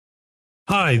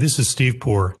Hi, this is Steve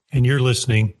Poor, and you're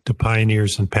listening to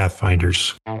Pioneers and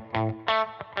Pathfinders.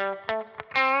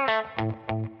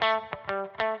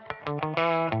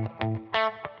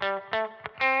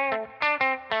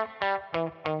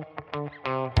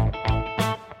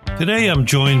 Today I'm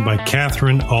joined by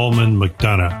Catherine Allman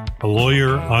McDonough, a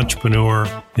lawyer, entrepreneur,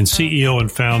 and CEO and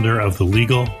founder of the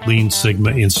Legal Lean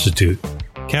Sigma Institute.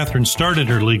 Catherine started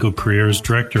her legal career as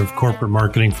Director of Corporate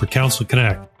Marketing for Counsel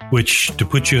Connect, which, to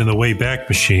put you in the Wayback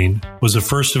Machine, was a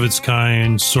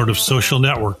first-of-its-kind sort of social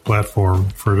network platform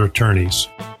for attorneys.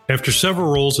 After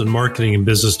several roles in marketing and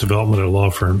business development at law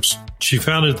firms, she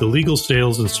founded the Legal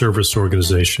Sales and Service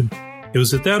Organization. It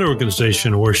was at that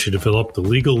organization where she developed the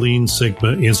Legal Lean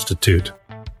Sigma Institute.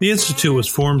 The Institute was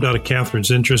formed out of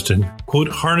Catherine's interest in, quote,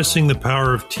 harnessing the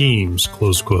power of teams,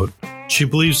 close quote. She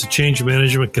believes that change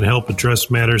management can help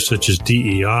address matters such as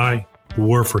DEI,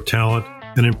 war for talent,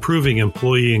 and improving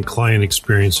employee and client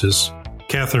experiences.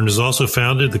 Catherine has also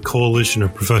founded the Coalition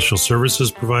of Professional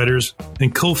Services Providers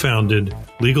and co-founded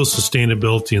Legal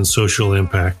Sustainability and Social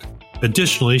Impact.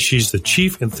 Additionally, she's the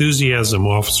Chief Enthusiasm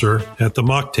Officer at the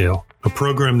Mocktail, a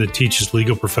program that teaches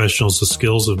legal professionals the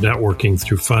skills of networking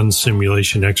through fun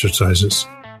simulation exercises.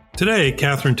 Today,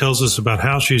 Catherine tells us about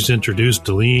how she's introduced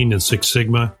to Lean and Six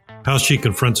Sigma, how she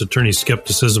confronts attorney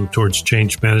skepticism towards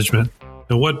change management,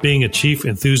 and what being a Chief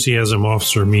Enthusiasm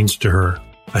Officer means to her.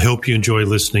 I hope you enjoy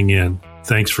listening in.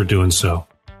 Thanks for doing so.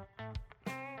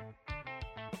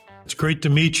 It's great to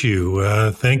meet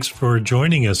you. Thanks for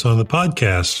joining us on the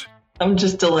podcast. I'm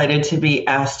just delighted to be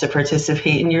asked to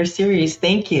participate in your series.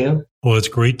 Thank you. Well, it's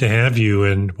great to have you.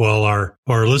 And while our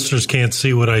listeners can't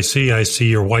see what I see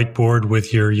your whiteboard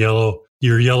with your yellow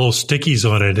stickies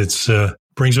on it. It's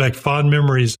brings back fond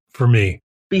memories for me.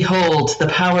 Behold, the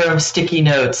power of sticky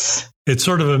notes. It's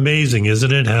sort of amazing,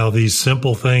 isn't it, how these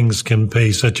simple things can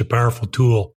be such a powerful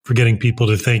tool for getting people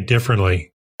to think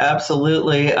differently.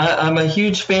 Absolutely. I'm a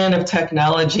huge fan of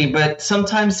technology, but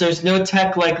sometimes there's no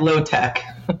tech like low tech.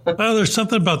 Well, there's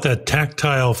something about that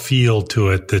tactile feel to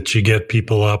it that you get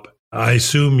people up. I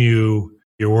assume your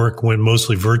work went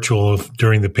mostly virtual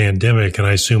during the pandemic, and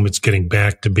I assume it's getting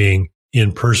back to being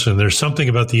in person. There's something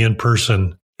about the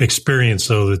in-person experience,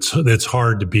 though, that's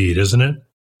hard to beat, isn't it?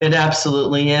 It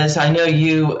absolutely is. I know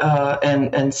you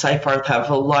and Seyfarth have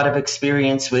a lot of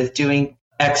experience with doing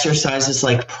exercises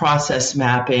like process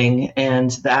mapping,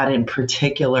 and that in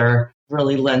particular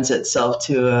really lends itself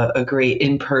to a great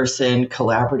in-person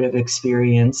collaborative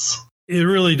experience. It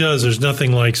really does. There's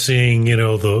nothing like seeing,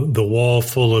 the wall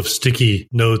full of sticky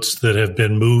notes that have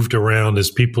been moved around as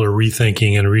people are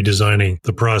rethinking and redesigning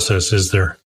the process, is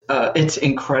there? It's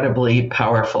incredibly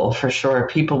powerful, for sure.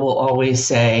 People will always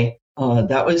say,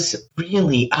 that was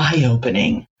really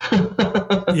eye-opening.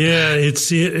 Yeah,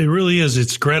 it really is.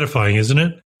 It's gratifying, isn't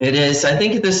it? It is. I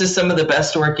think this is some of the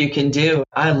best work you can do.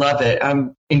 I love it.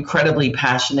 I'm incredibly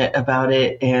passionate about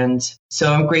it. And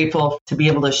so I'm grateful to be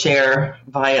able to share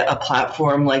via a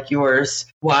platform like yours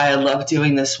why I love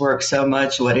doing this work so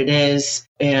much, what it is.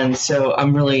 And so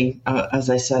I'm really,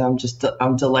 as I said,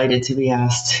 I'm delighted to be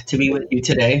asked to be with you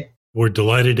today. We're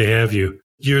delighted to have you.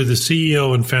 You're the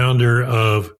CEO and founder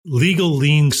of Legal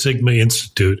Lean Sigma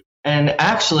Institute. And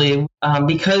actually,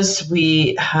 because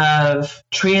we have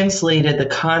translated the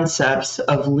concepts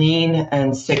of Lean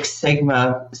and Six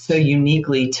Sigma so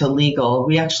uniquely to legal,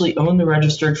 we actually own the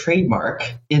registered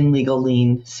trademark in Legal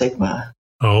Lean Sigma.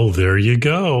 Oh, there you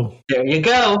go. There you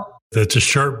go. That's a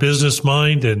sharp business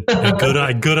mind and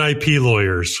good IP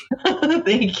lawyers.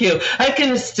 Thank you. I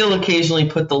can still occasionally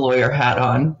put the lawyer hat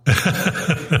on.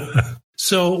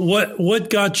 So what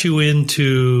got you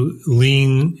into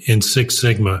Lean and Six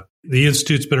Sigma? The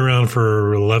Institute's been around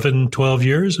for 11, 12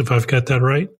 years, if I've got that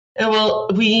right. Well,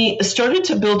 we started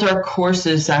to build our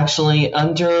courses actually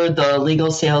under the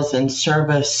Legal Sales and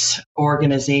Service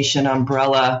Organization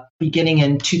umbrella beginning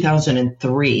in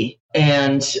 2003.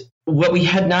 And what we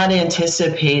had not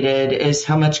anticipated is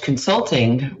how much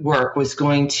consulting work was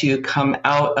going to come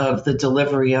out of the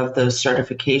delivery of those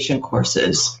certification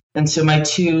courses. And so my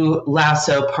two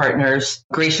Lasso partners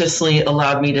graciously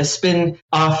allowed me to spin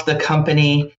off the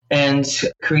company and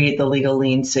create the Legal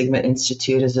Lean Sigma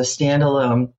Institute as a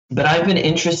standalone. But I've been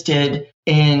interested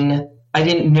in, I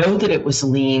didn't know that it was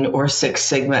Lean or Six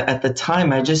Sigma at the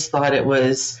time. I just thought it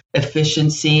was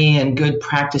efficiency and good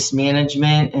practice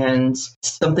management and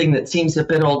something that seems a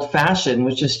bit old-fashioned,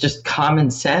 which is just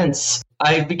common sense.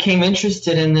 I became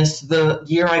interested in this the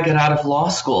year I got out of law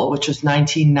school, which was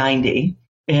 1990.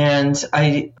 And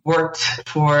I worked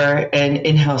for an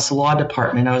in-house law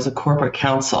department. I was a corporate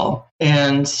counsel.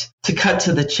 And to cut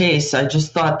to the chase, I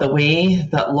just thought the way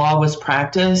that law was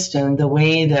practiced and the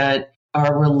way that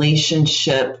our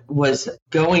relationship was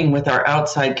going with our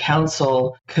outside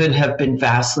counsel could have been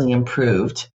vastly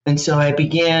improved. And so I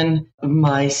began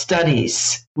my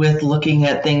studies with looking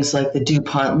at things like the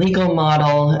DuPont legal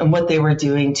model and what they were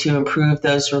doing to improve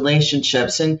those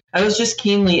relationships. And I was just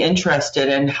keenly interested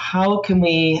in how can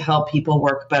we help people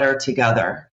work better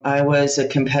together. I was a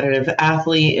competitive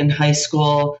athlete in high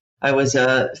school. I was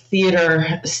a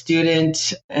theater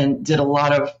student and did a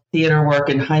lot of theater work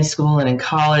in high school and in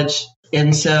college.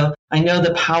 And so I know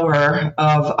the power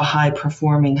of a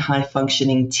high-performing,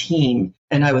 high-functioning team.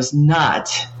 And I was not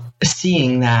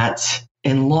seeing that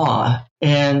in law.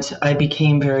 And I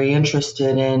became very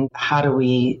interested in how do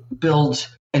we build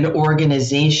an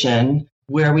organization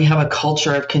where we have a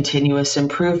culture of continuous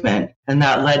improvement. And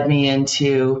that led me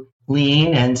into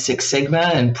Lean and Six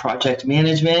Sigma and project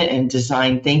management and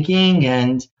design thinking.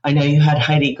 And I know you had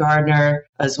Heidi Gardner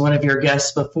as one of your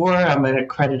guests before. I'm an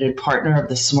accredited partner of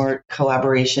the Smart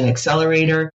Collaboration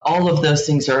Accelerator. All of those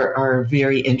things are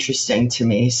very interesting to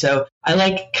me. So I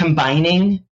like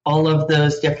combining all of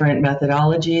those different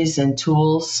methodologies and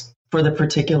tools for the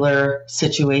particular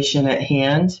situation at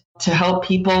hand to help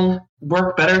people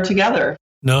work better together.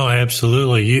 No,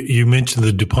 absolutely. You mentioned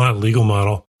the DuPont legal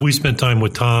model. We spent time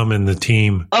with Tom and the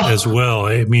team as well.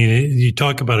 I mean, you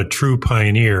talk about a true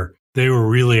pioneer. They were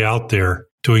really out there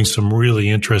doing some really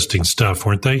interesting stuff,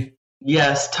 weren't they?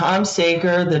 Yes. Tom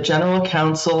Sager, the general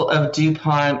counsel of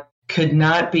DuPont, could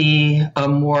not be a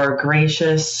more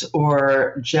gracious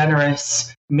or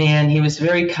generous man. He was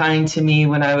very kind to me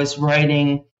when I was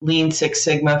writing Lean Six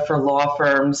Sigma for law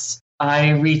firms. I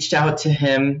reached out to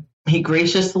him. He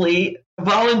graciously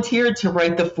volunteered to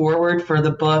write the foreword for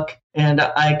the book, and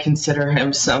I consider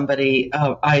him somebody,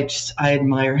 I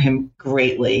admire him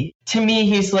greatly. To me,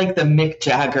 he's like the Mick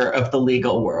Jagger of the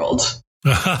legal world.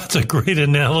 That's a great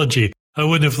analogy. I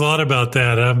wouldn't have thought about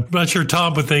that. I'm not sure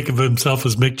Tom would think of himself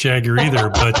as Mick Jagger either,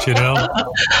 but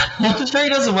I'm sure he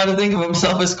doesn't want to think of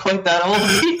himself as quite that old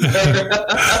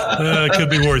either. It could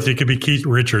be worse. It could be Keith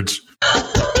Richards.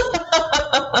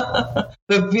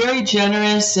 But very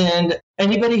generous, and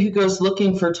anybody who goes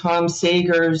looking for Tom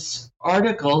Sager's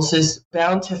articles is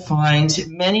bound to find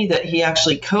many that he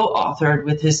actually co-authored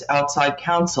with his outside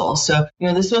counsel. So,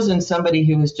 this wasn't somebody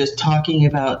who was just talking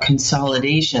about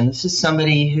consolidation. This is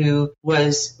somebody who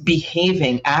was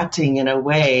acting in a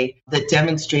way that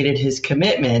demonstrated his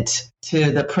commitment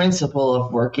to the principle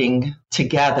of working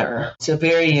together. So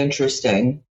very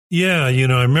interesting. Yeah, I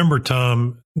remember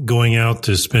Tom going out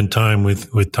to spend time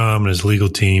with Tom and his legal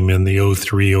team in the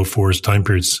 03, 04 time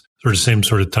periods, sort of same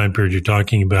sort of time period you're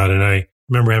talking about. And I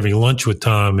remember having lunch with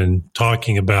Tom and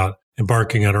talking about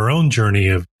embarking on our own journey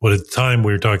of what at the time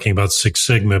we were talking about Six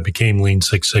Sigma became Lean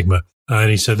Six Sigma. And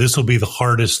he said, this will be the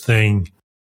hardest thing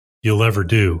you'll ever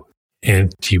do.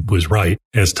 And he was right,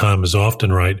 as Tom is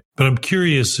often right. But I'm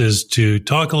curious as to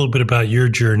talk a little bit about your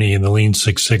journey in the Lean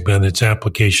Six Sigma and its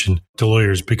application to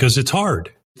lawyers, because it's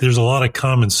hard. There's a lot of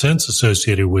common sense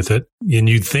associated with it, and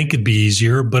you'd think it'd be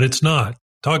easier, but it's not.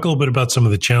 Talk a little bit about some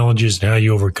of the challenges and how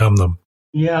you overcome them.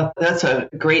 Yeah, that's a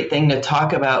great thing to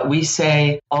talk about. We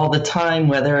say all the time,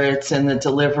 whether it's in the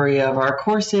delivery of our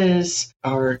courses,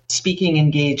 our speaking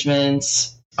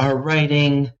engagements, our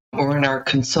writing, or in our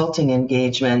consulting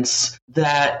engagements,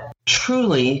 that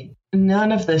truly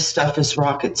none of this stuff is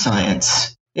rocket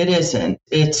science. It isn't.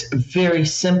 It's very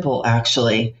simple,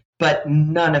 actually, but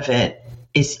none of it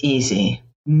is easy.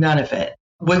 None of it.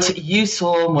 What's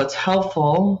useful and what's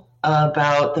helpful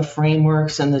about the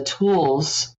frameworks and the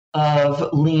tools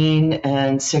of Lean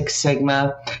and Six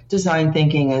Sigma, design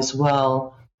thinking as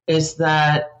well, is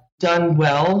that done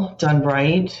well, done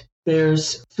right,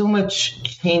 there's so much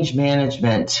change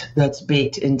management that's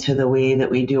baked into the way that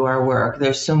we do our work.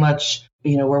 There's so much,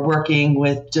 we're working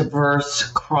with diverse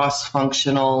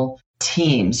cross-functional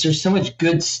teams. There's so much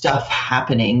good stuff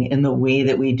happening in the way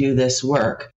that we do this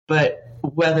work. But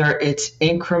whether it's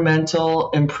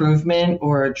incremental improvement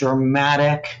or a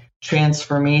dramatic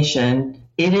transformation,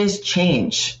 it is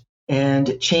change.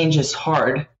 And change is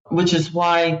hard, which is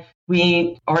why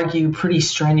we argue pretty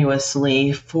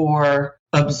strenuously for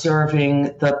observing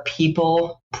the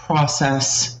people,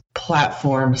 process,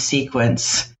 platform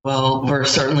sequence. Well, we're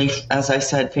certainly, as I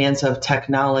said, fans of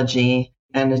technology,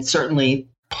 and it's certainly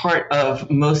part of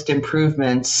most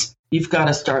improvements. You've got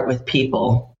to start with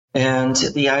people. And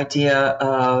the idea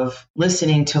of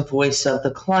listening to voice of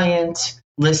the client,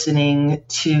 listening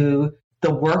to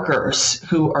the workers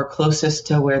who are closest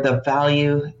to where the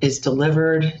value is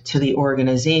delivered to the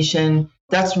organization,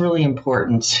 that's really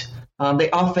important.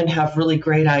 They often have really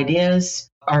great ideas.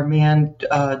 our man,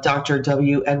 Dr.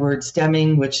 W. Edwards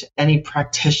Deming, which any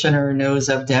practitioner knows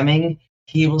of Deming,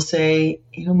 he will say,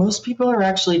 most people are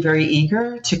actually very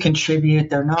eager to contribute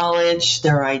their knowledge,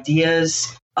 their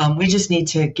ideas. We just need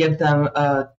to give them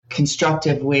a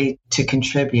constructive way to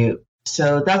contribute.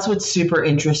 So that's what's super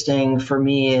interesting for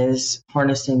me is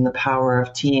harnessing the power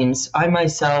of teams. I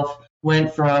myself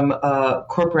went from a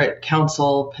corporate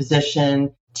counsel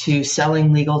position to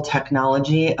selling legal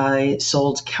technology. I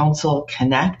sold Counsel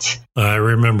Connect. I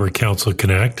remember Counsel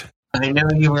Connect. I know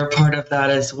you were part of that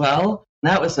as well.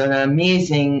 That was an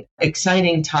amazing,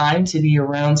 exciting time to be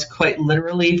around quite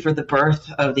literally for the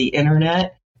birth of the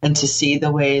internet and to see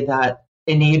the way that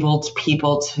enabled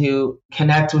people to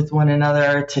connect with one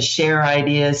another, to share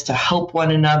ideas, to help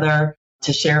one another,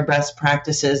 to share best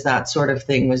practices. That sort of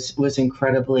thing was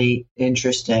incredibly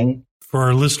interesting. For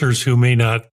our listeners who may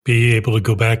not be able to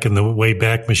go back in the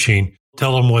Wayback Machine,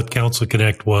 tell them what Counsel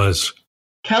Connect was.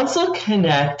 Counsel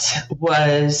Connect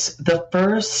was the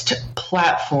first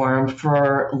platform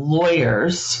for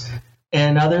lawyers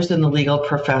and others in the legal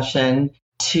profession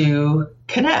to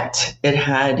connect. It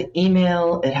had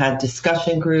email, it had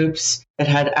discussion groups, it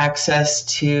had access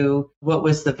to what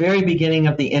was the very beginning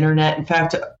of the internet. In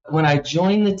fact, when I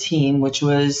joined the team, which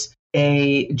was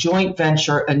a joint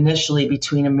venture initially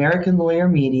between American Lawyer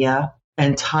Media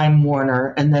and Time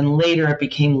Warner, and then later it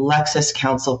became Lexis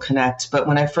Counsel Connect. But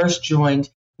when I first joined,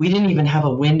 we didn't even have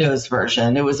a Windows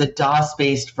version. It was a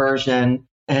DOS-based version,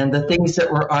 and the things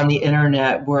that were on the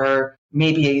internet were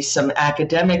maybe some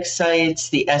academic sites,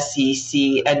 the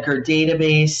SEC Edgar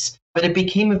database, but it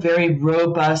became a very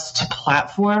robust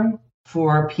platform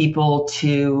for people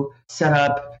to set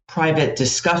up private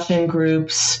discussion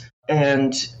groups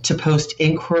and to post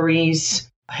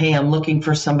inquiries. Hey, I'm looking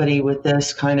for somebody with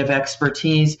this kind of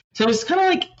expertise. So it was kind of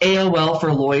like AOL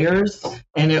for lawyers,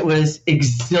 and it was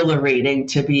exhilarating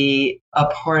to be a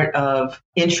part of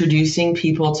introducing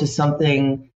people to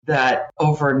something that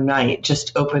overnight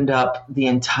just opened up the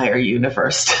entire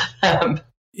universe to them.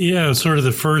 Yeah, sort of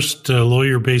the first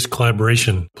lawyer-based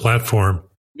collaboration platform.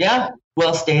 Yeah,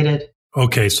 well stated.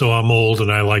 Okay, so I'm old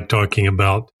and I like talking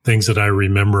about things that I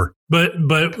remember. But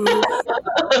well,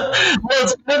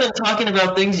 it's better than talking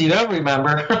about things you don't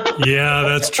remember. Yeah,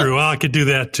 that's true. I could do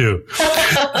that too.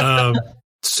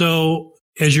 So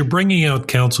as you're bringing out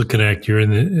Counsel Connect,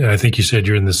 I think you said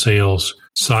you're in the sales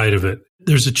side of it.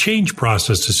 There's a change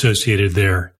process associated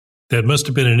there that must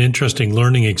have been an interesting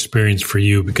learning experience for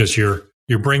you because you're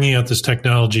bringing out this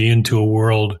technology into a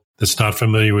world that's not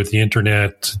familiar with the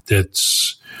internet,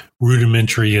 that's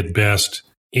rudimentary at best,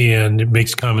 and it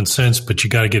makes common sense, but you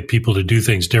got to get people to do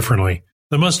things differently.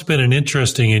 That must have been an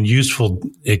interesting and useful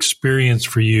experience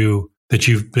for you that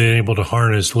you've been able to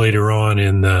harness later on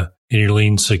in your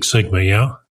Lean Six Sigma,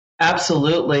 yeah?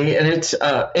 Absolutely. And it's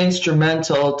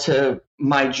instrumental to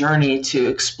my journey to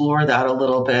explore that a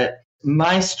little bit.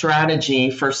 My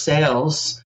strategy for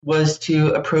sales was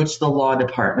to approach the law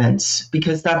departments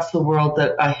because that's the world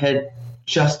that I had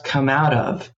just come out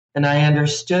of. And I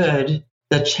understood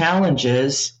the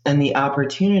challenges and the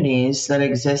opportunities that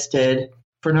existed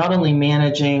for not only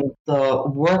managing the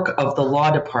work of the law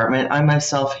department. I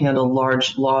myself handled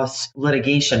large loss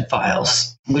litigation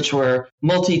files, which were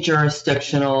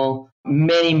multi-jurisdictional.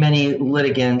 Many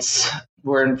litigants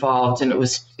were involved, and it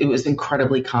was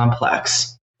incredibly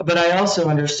complex. But I also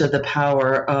understood the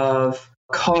power of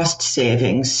cost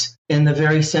savings in the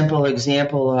very simple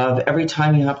example of every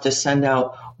time you have to send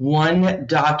out one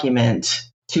document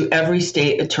to every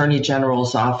state attorney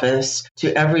general's office,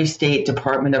 to every state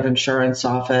Department of Insurance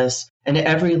office, and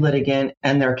every litigant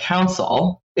and their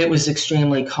counsel, it was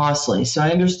extremely costly. So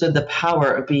I understood the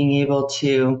power of being able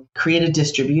to create a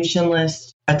distribution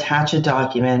list, attach a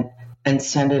document, and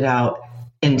send it out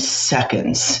in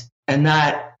seconds. And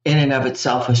that in and of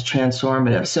itself was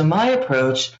transformative. So my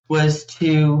approach was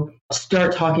to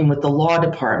start talking with the law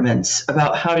departments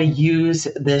about how to use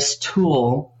this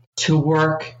tool to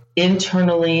work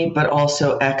internally, but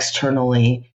also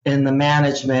externally in the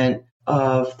management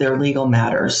of their legal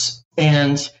matters.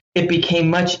 And it became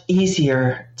much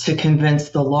easier to convince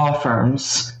the law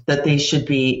firms that they should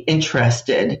be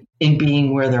interested in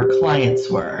being where their clients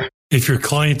were. If your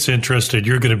client's interested,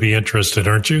 you're going to be interested,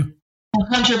 aren't you?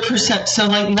 100%.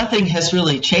 So nothing has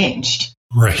really changed.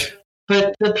 Right.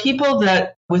 But the people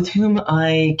with whom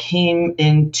I came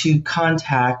into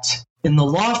contact in the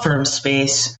law firm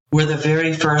space were the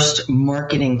very first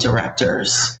marketing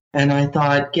directors. And I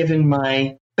thought, given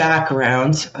my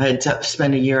background, I had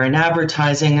spent a year in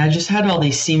advertising. I just had all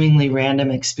these seemingly random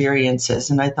experiences.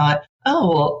 And I thought,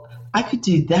 I could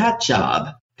do that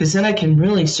job because then I can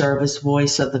really serve as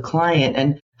voice of the client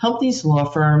and help these law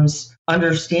firms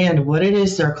understand what it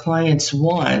is their clients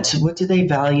want, what do they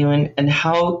value, and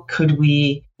how could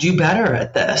we do better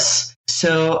at this.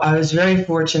 So I was very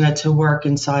fortunate to work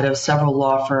inside of several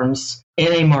law firms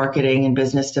in a marketing and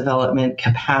business development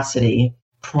capacity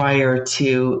prior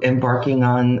to embarking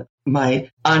on my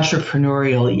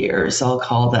entrepreneurial years, I'll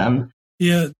call them.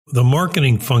 Yeah, the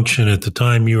marketing function at the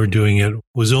time you were doing it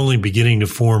was only beginning to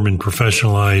form and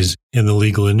professionalize in the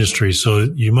legal industry. So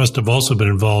you must have also been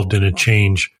involved in a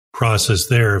change process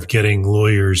there of getting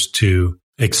lawyers to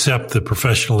accept the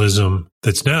professionalism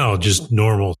that's now just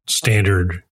normal,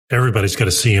 standard. Everybody's got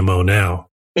a CMO now.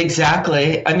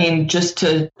 Exactly. I mean, just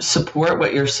to support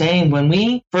what you're saying, when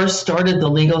we first started the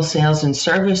Legal Sales and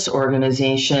Service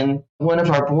Organization, one of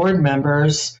our board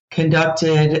members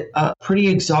conducted a pretty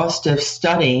exhaustive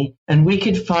study, and we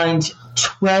could find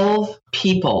 12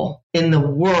 people in the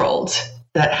world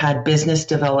that had business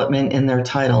development in their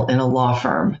title in a law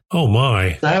firm. Oh,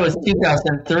 my. That was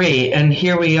 2003. And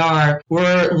here we are.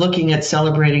 We're looking at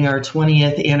celebrating our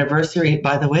 20th anniversary.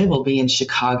 By the way, we'll be in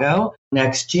Chicago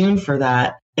next June for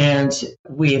that. And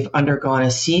we've undergone a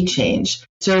sea change.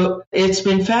 So it's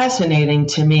been fascinating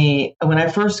to me. When I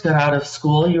first got out of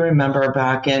school, you remember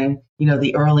back in,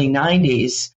 the early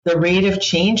 90s, the rate of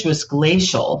change was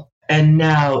glacial. And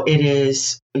now it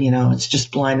is, it's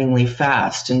just blindingly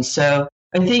fast. And so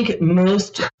I think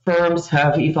most firms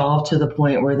have evolved to the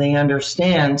point where they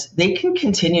understand they can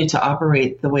continue to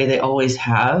operate the way they always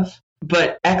have,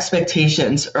 but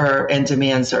expectations and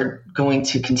demands are going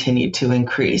to continue to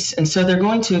increase. And so they're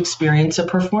going to experience a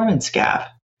performance gap.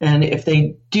 And if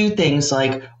they do things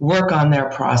like work on their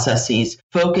processes,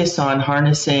 focus on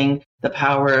harnessing the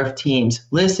power of teams,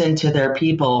 listen to their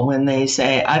people when they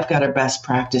say, I've got a best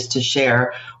practice to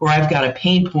share, or I've got a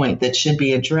pain point that should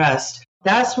be addressed,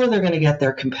 that's where they're going to get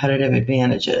their competitive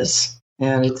advantages.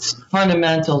 And it's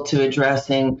fundamental to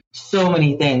addressing so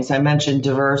many things. I mentioned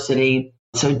diversity.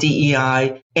 So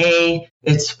DEI,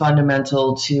 it's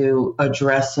fundamental to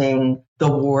addressing the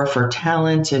war for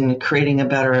talent and creating a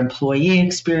better employee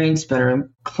experience, better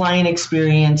client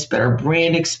experience, better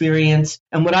brand experience.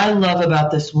 And what I love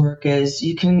about this work is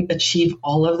you can achieve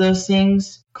all of those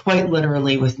things quite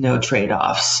literally with no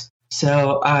trade-offs.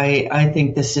 So I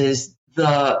think this is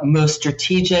the most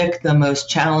strategic, the most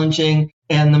challenging,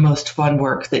 and the most fun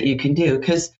work that you can do,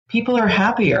 because people are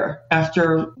happier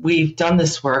after we've done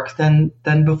this work than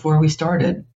before we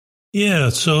started. Yeah,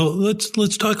 so let's talk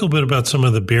a little bit about some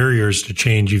of the barriers to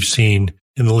change you've seen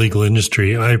in the legal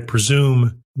industry. I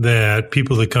presume that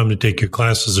people that come to take your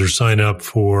classes or sign up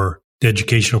for the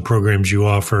educational programs you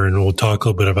offer, and we'll talk a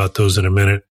little bit about those in a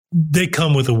minute, they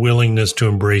come with a willingness to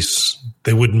embrace.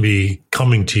 They wouldn't be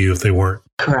coming to you if they weren't.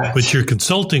 Correct. But your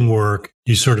consulting work,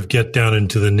 you sort of get down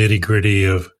into the nitty-gritty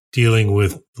of dealing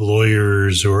with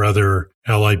lawyers or other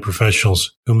allied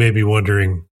professionals who may be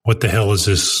wondering, what the hell is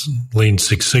this Lean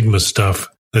Six Sigma stuff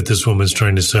that this woman's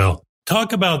trying to sell?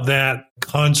 Talk about that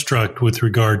construct with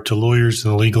regard to lawyers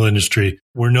in the legal industry.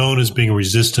 We're known as being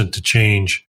resistant to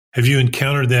change. Have you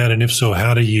encountered that? And if so,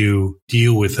 how do you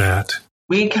deal with that?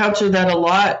 We encounter that a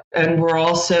lot, and we're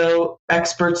also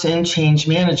experts in change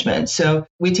management. So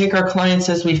we take our clients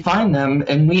as we find them,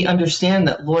 and we understand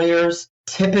that lawyers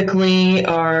typically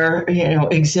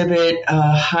exhibit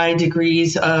high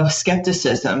degrees of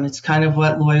skepticism. It's kind of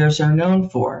what lawyers are known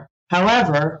for.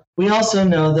 However, we also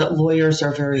know that lawyers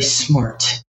are very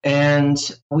smart, and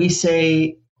we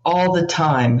say all the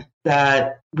time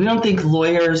that we don't think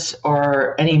lawyers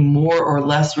are any more or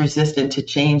less resistant to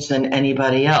change than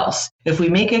anybody else. If we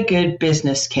make a good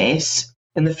business case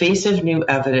in the face of new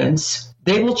evidence,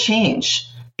 they will change,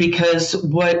 because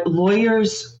what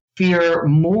lawyers fear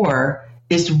more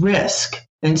is risk.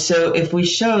 And so if we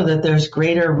show that there's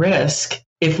greater risk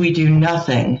if we do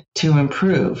nothing to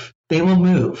improve, they will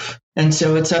move. And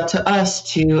so it's up to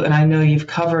us to, and I know you've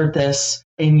covered this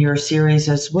in your series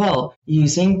as well,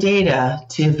 using data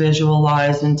to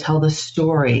visualize and tell the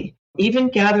story. Even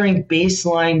gathering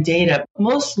baseline data.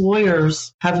 Most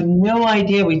lawyers have no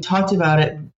idea. We talked about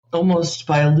it almost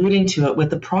by alluding to it with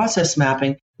the process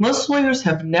mapping. Most lawyers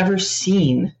have never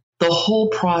seen the whole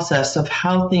process of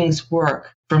how things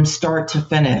work from start to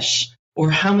finish, or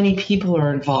how many people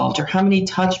are involved, or how many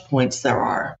touch points there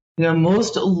are.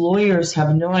 Most lawyers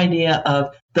have no idea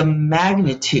of the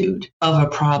magnitude of a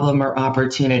problem or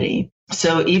opportunity.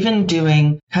 So even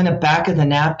doing kind of back of the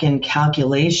napkin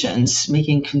calculations,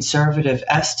 making conservative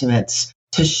estimates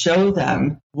to show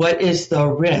them what is the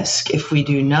risk if we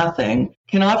do nothing,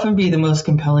 can often be the most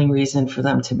compelling reason for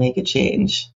them to make a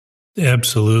change.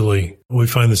 Absolutely. We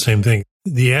find the same thing.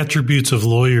 The attributes of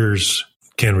lawyers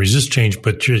can resist change,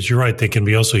 but you're right. They can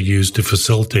be also used to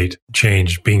facilitate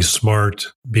change. Being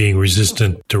smart, being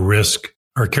resistant to risk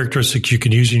are characteristics you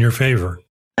can use in your favor.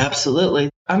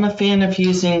 Absolutely. I'm a fan of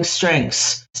using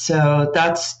strengths. So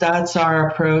that's our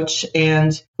approach.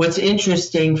 And what's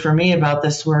interesting for me about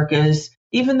this work is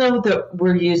even though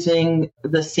we're using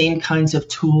the same kinds of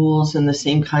tools and the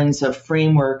same kinds of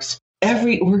frameworks,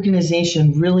 every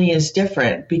organization really is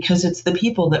different because it's the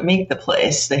people that make the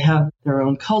place. They have their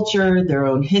own culture, their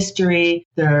own history,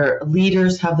 their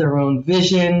leaders have their own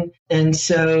vision. And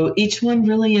so each one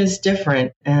really is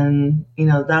different. And,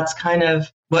 that's kind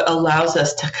of what allows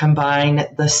us to combine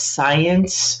the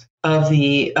science of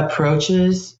the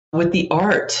approaches with the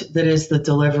art that is the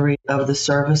delivery of the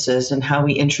services and how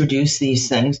we introduce these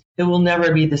things. It will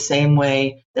never be the same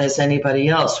way as anybody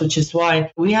else, which is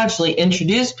why we actually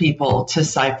introduce people to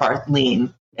Seyfarth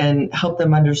Lean and help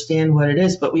them understand what it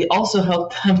is. But we also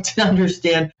help them to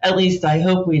understand, at least I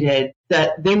hope we did,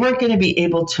 that they weren't going to be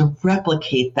able to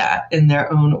replicate that in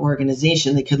their own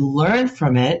organization. They could learn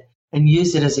from it and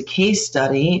use it as a case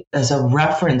study, as a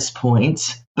reference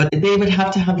point, but they would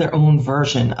have to have their own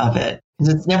version of it.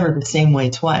 Because it's never the same way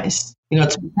twice.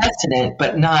 It's precedent,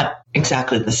 but not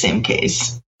exactly the same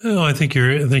case. Oh, I think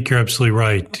you're absolutely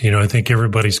right. I think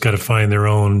everybody's got to find their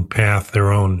own path,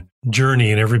 their own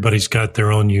journey, and everybody's got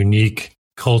their own unique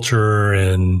culture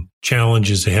and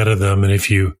challenges ahead of them. And if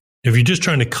you're just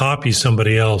trying to copy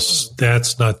somebody else,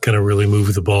 that's not going to really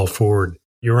move the ball forward.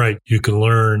 You're right. You can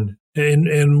learn,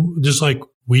 and just like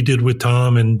we did with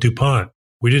Tom and DuPont.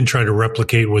 We didn't try to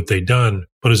replicate what they'd done,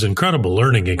 but it was an incredible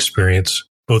learning experience,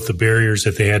 both the barriers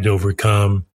that they had to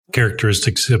overcome,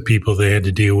 characteristics of people they had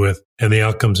to deal with, and the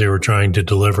outcomes they were trying to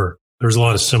deliver. There's a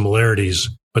lot of similarities,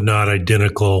 but not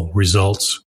identical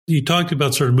results. You talked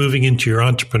about sort of moving into your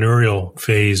entrepreneurial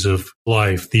phase of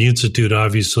life. The Institute,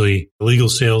 obviously, Legal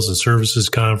Sales and Services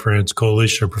Conference,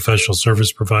 Coalition of Professional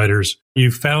Service Providers.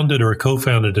 You founded or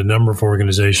co-founded a number of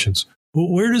organizations.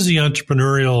 Where does the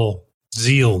entrepreneurial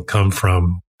zeal come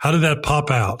from? How did that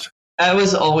pop out? I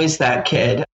was always that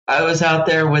kid. I was out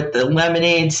there with the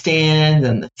lemonade stand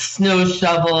and the snow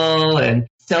shovel and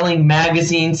selling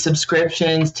magazine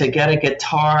subscriptions to get a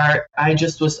guitar. I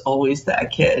just was always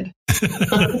that kid.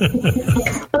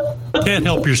 Can't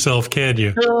help yourself, can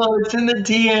you? Oh, it's in the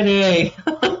DNA.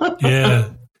 Yeah.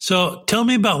 So tell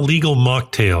me about Legal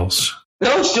Mocktails.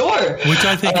 Oh, sure. Which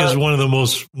I think is one of the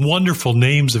most wonderful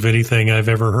names of anything I've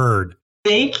ever heard.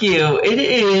 Thank you. It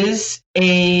is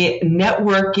a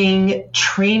networking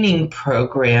training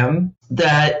program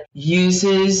that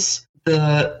uses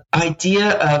the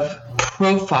idea of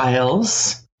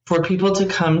profiles for people to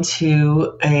come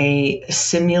to a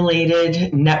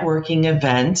simulated networking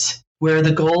event where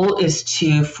the goal is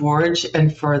to forge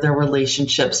and further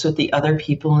relationships with the other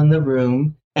people in the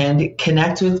room and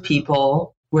connect with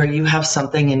people where you have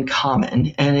something in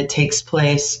common. And it takes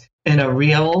place in a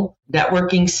real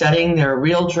networking setting. There are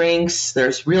real drinks,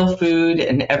 there's real food,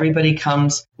 and everybody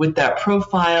comes with that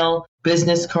profile.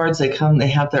 Business cards, they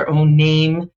have their own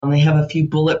name, and they have a few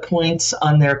bullet points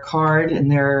on their card, and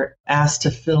they're asked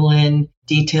to fill in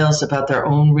details about their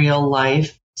own real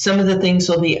life. Some of the things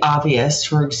will be obvious.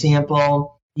 For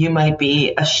example, you might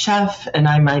be a chef, and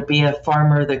I might be a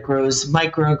farmer that grows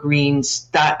microgreens.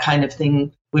 That kind of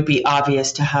thing would be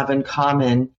obvious to have in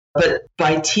common. But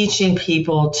by teaching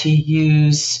people to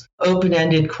use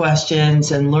open-ended questions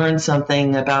and learn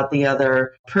something about the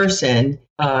other person,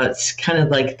 it's kind of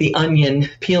like the onion,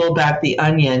 peel back the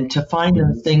onion to find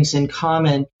those things in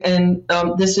common. And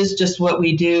this is just what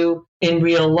we do in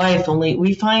real life, only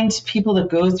we find people that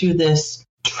go through this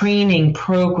training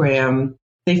program,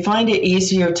 they find it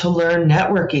easier to learn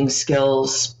networking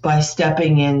skills by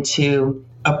stepping into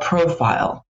a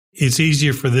profile. It's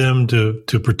easier for them to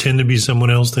pretend to be someone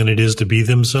else than it is to be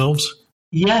themselves?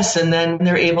 Yes, and then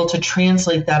they're able to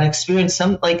translate that experience.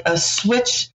 Like a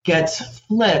switch gets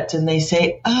flipped and they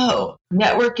say, oh,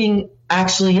 networking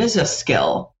actually is a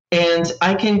skill. And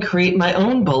I can create my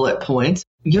own bullet points.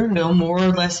 You're no more or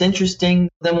less interesting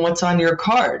than what's on your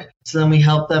card. So then we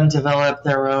help them develop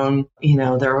their own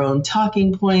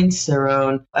talking points, their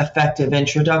own effective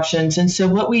introductions. And so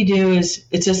what we do is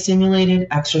it's a simulated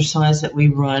exercise that we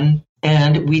run,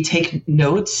 and we take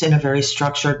notes in a very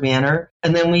structured manner.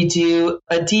 And then we do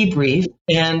a debrief,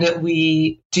 and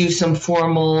we do some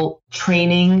formal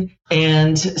training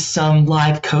and some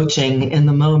live coaching in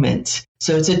the moment.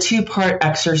 So it's a 2-part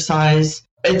exercise.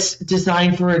 It's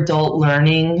designed for adult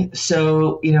learning.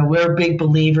 So, we're big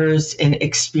believers in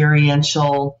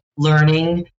experiential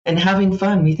learning and having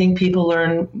fun. We think people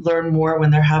learn more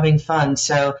when they're having fun.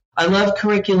 So I love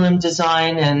curriculum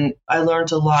design, and I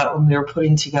learned a lot when we were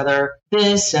putting together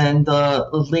this and the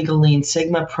Legal Lean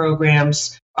Sigma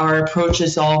programs. Our approach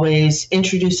is always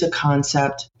introduce a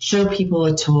concept, show people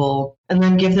a tool, and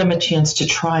then give them a chance to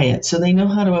try it so they know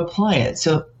how to apply it.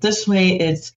 So this way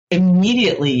it's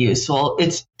immediately useful.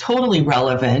 It's totally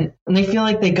relevant, and they feel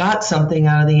like they got something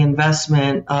out of the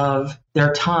investment of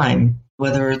their time,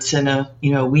 whether it's in a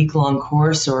week-long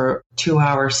course or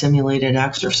 2-hour simulated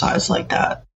exercise like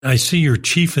that. I see you're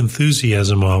Chief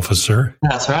Enthusiasm Officer.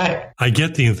 That's right. I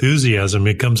get the enthusiasm.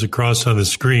 It comes across on the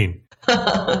screen.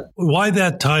 Why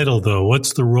that title, though?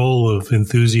 What's the role of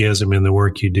enthusiasm in the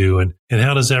work you do, and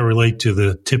how does that relate to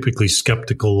the typically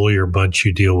skeptical lawyer bunch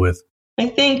you deal with? I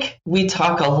think we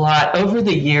talk a lot over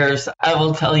the years. I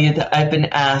will tell you that I've been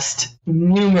asked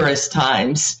numerous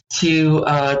times to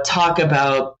talk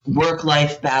about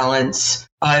work-life balance.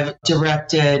 I've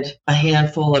directed a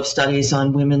handful of studies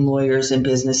on women lawyers and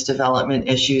business development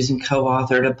issues and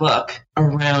co-authored a book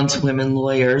around women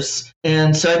lawyers.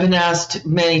 And so I've been asked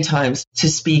many times to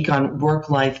speak on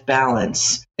work-life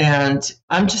balance. And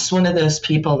I'm just one of those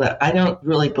people that I don't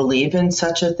really believe in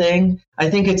such a thing.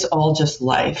 I think it's all just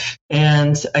life.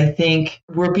 And I think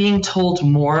we're being told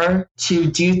more to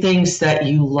do things that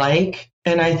you like.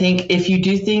 And I think if you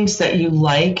do things that you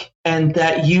like and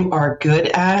that you are good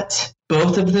at,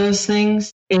 both of those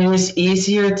things, it is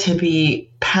easier to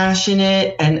be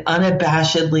passionate and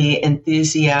unabashedly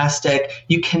enthusiastic.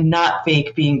 You cannot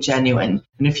fake being genuine.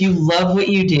 And if you love what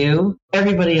you do,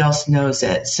 everybody else knows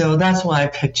it. So that's why I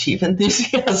picked Chief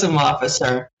Enthusiasm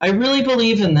Officer. I really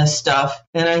believe in this stuff.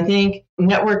 And I think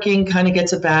networking kind of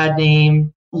gets a bad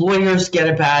name. Lawyers get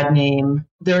a bad name.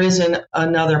 There is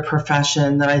another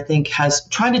profession that I think has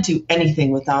tried to do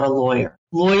anything without a lawyer.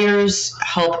 Lawyers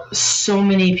help so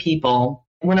many people.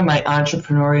 One of my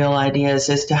entrepreneurial ideas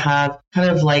is to have kind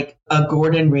of like a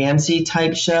Gordon Ramsay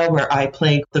type show where I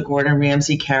play the Gordon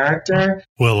Ramsay character.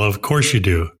 Well, of course you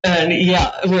do. And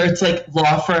yeah, where it's like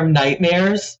law firm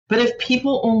nightmares. But if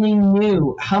people only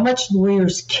knew how much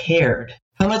lawyers cared,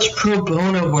 how much pro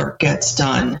bono work gets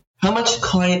done, how much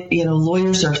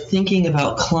lawyers are thinking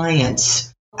about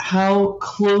clients, how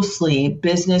closely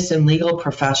business and legal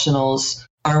professionals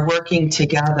are working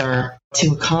together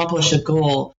to accomplish a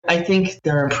goal, I think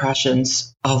their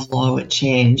impressions of law would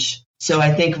change. So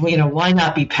I think, why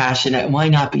not be passionate? Why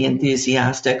not be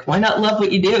enthusiastic? Why not love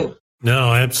what you do?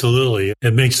 No, absolutely.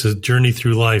 It makes the journey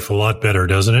through life a lot better,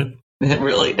 doesn't it? It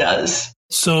really does.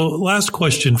 So last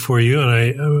question for you,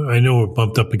 and I know we're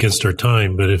bumped up against our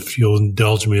time, but if you'll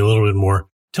indulge me a little bit more,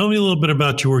 tell me a little bit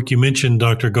about your work. You mentioned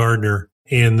Dr. Gardner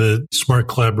and the Smart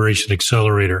Collaboration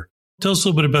Accelerator. Tell us a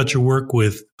little bit about your work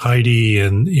with Heidi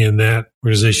and in that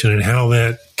organization and how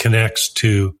that connects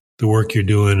to the work you're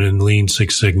doing in Lean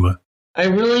Six Sigma. I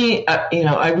really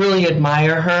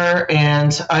admire her,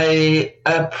 and I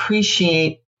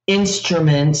appreciate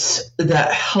instruments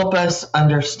that help us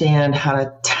understand how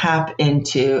to tap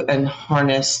into and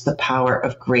harness the power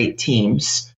of great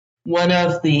teams. One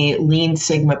of the Lean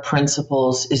Sigma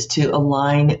principles is to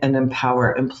align and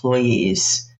empower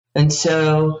employees. And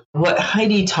so what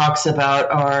Heidi talks about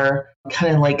are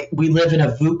kind of like we live in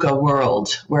a VUCA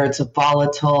world where it's a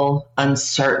volatile,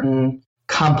 uncertain,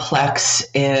 complex,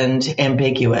 and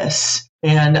ambiguous.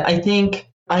 And I think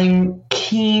I'm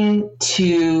keen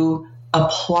to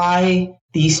apply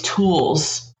these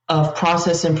tools of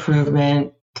process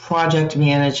improvement, project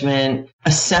management,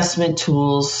 assessment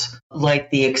tools like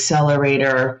the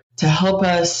accelerator to help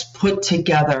us put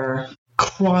together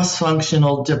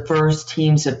cross-functional, diverse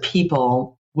teams of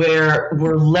people where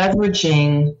we're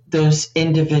leveraging those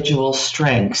individual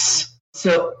strengths.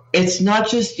 So it's not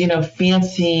just,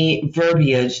 fancy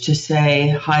verbiage to say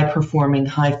high-performing,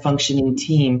 high-functioning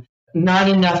team. Not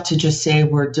enough to just say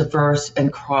we're diverse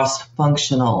and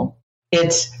cross-functional.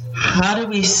 It's how do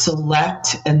we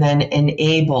select and then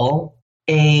enable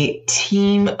a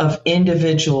team of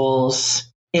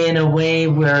individuals in a way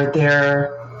where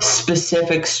their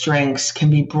specific strengths can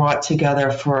be brought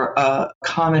together for a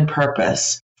common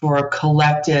purpose, for a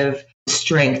collective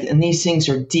strength. And these things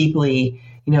are deeply,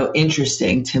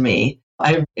 interesting to me.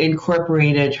 I've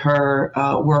incorporated her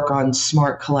work on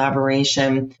smart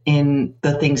collaboration in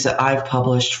the things that I've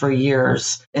published for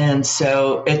years. And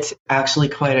so it's actually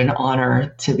quite an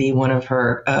honor to be one of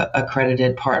her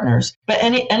accredited partners. But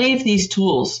any of these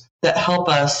tools that help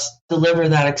us deliver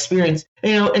that experience,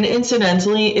 and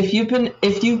incidentally, if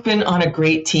you've been on a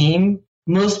great team,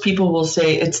 most people will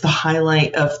say it's the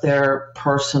highlight of their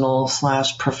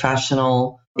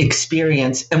personal/professional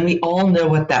experience. And we all know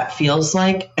what that feels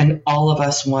like. And all of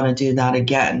us want to do that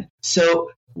again.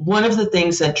 So one of the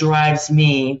things that drives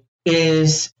me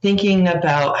is thinking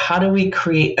about how do we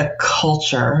create a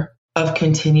culture of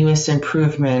continuous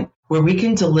improvement where we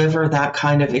can deliver that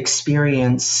kind of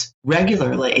experience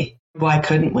regularly. Why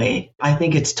couldn't we? I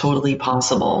think it's totally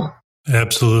possible.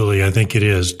 Absolutely. I think it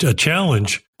is a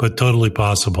challenge, but totally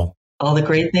possible. All the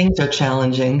great things are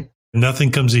challenging.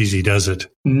 Nothing comes easy, does it?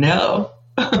 No.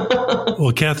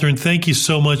 Well, Catherine, thank you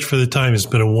so much for the time. It's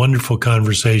been a wonderful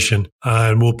conversation.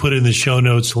 And we'll put in the show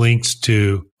notes links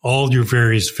to all your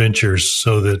various ventures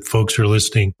so that folks who are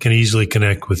listening can easily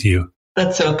connect with you.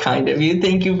 That's so kind of you.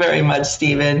 Thank you very much,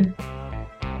 Stephen.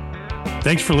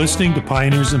 Thanks for listening to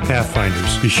Pioneers and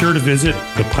Pathfinders. Be sure to visit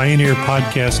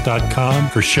thepioneerpodcast.com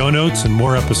for show notes and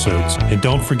more episodes. And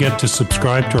don't forget to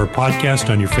subscribe to our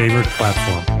podcast on your favorite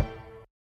platform.